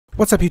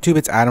What's up YouTube,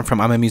 it's Adam from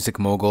I'm a Music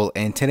Mogul,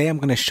 and today I'm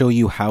going to show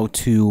you how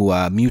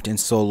to mute and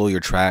solo your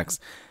tracks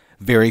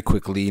very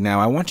quickly. Now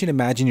I want you to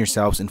imagine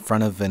yourselves in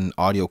front of an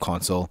audio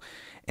console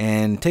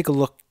and take a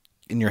look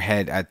in your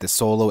head at the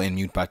solo and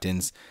mute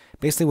buttons.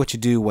 Basically what you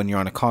do when you're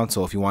on a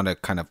console, if you want to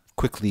kind of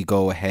quickly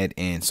go ahead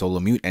and solo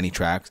mute any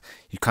tracks,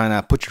 you kind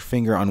of put your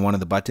finger on one of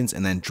the buttons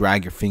and then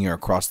drag your finger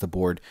across the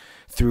board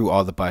through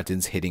all the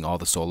buttons, hitting all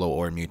the solo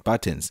or mute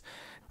buttons.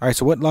 Alright,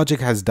 so what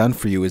Logic has done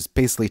for you is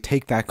basically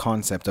take that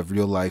concept of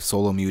real life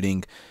solo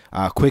muting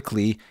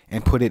quickly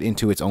and put it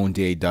into its own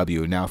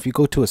DAW. Now if you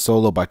go to a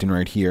solo button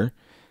right here,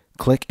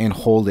 click and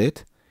hold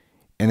it,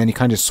 and then you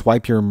kind of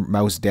swipe your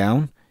mouse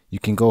down, you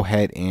can go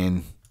ahead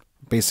and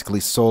basically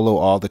solo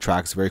all the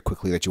tracks very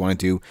quickly that you want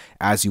to do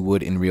as you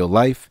would in real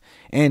life.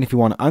 And if you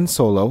want to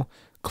unsolo,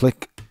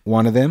 click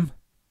one of them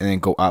and then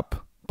go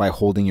up by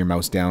holding your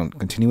mouse down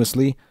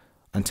continuously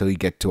until you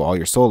get to all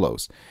your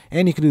solos.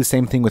 And you can do the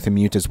same thing with a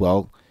mute as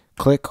well.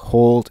 Click,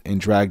 hold,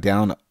 and drag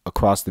down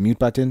across the mute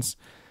buttons.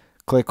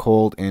 Click,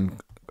 hold, and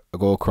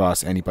go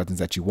across any buttons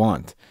that you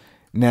want.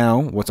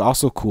 Now, what's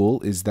also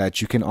cool is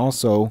that you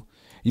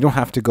don't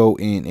have to go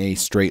in a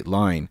straight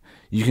line.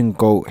 You can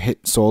go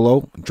hit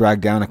solo, drag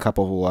down a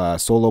couple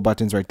solo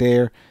buttons right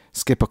there,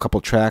 skip a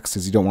couple tracks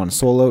as you don't want to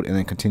solo, and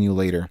then continue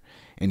later.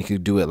 And you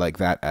can do it like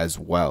that as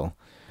well.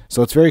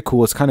 So it's very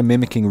cool. It's kind of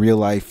mimicking real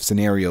life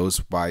scenarios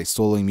by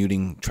soloing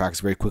muting tracks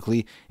very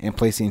quickly and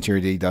placing into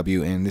your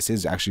DAW. And this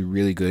is actually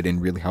really good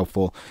and really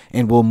helpful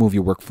and will move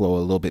your workflow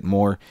a little bit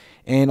more.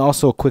 And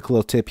also a quick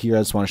little tip here I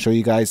just want to show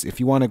you guys.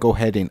 If you want to go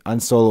ahead and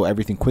unsolo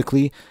everything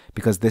quickly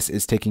because this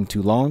is taking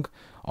too long,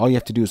 all you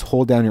have to do is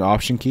hold down your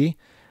option key,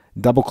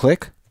 double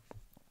click,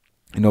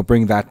 and it'll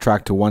bring that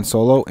track to one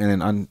solo,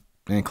 and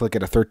then click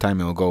it a third time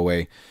and it'll go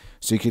away.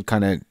 So you could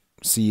kind of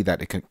see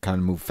that it can kind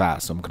of move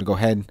fast. So I'm going to go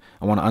ahead.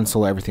 I want to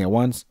unsolo everything at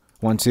once.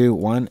 1, 2,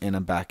 1, and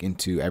I'm back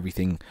into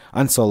everything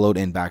unsoloed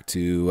and back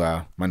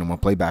to my normal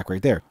playback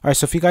right there. Alright,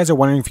 so if you guys are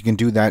wondering if you can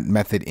do that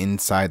method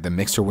inside the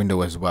mixer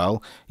window as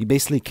well, you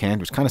basically can,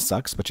 which kind of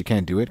sucks, but you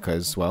can't do it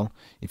because, well,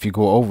 if you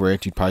go over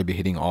it, you'd probably be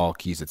hitting all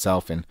keys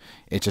itself, and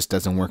it just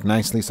doesn't work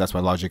nicely, so that's why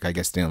Logic, I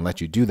guess, didn't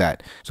let you do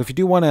that. So if you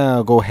do want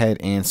to go ahead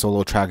and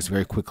solo tracks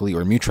very quickly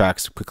or mute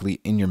tracks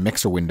quickly in your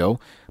mixer window,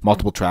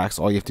 multiple tracks,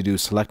 all you have to do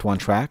is select one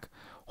track,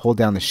 hold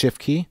down the shift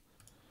key,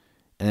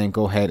 and then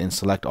go ahead and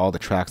select all the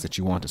tracks that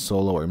you want to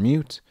solo or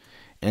mute,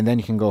 and then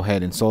you can go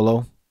ahead and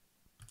solo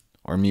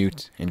or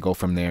mute and go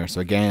from there.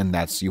 So again,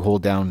 that's you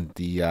hold down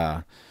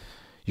the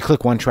you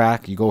click one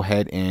track, you go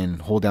ahead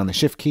and hold down the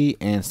shift key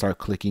and start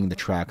clicking the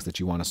tracks that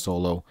you want to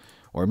solo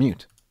or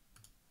mute.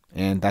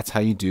 And that's how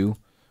you do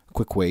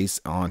quick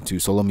ways on to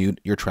solo mute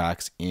your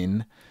tracks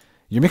in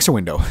your mixer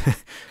window.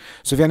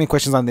 So if you have any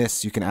questions on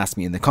this, you can ask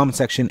me in the comment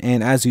section,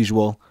 and as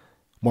usual,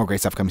 more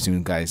great stuff coming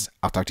soon, guys.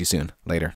 I'll talk to you soon. Later.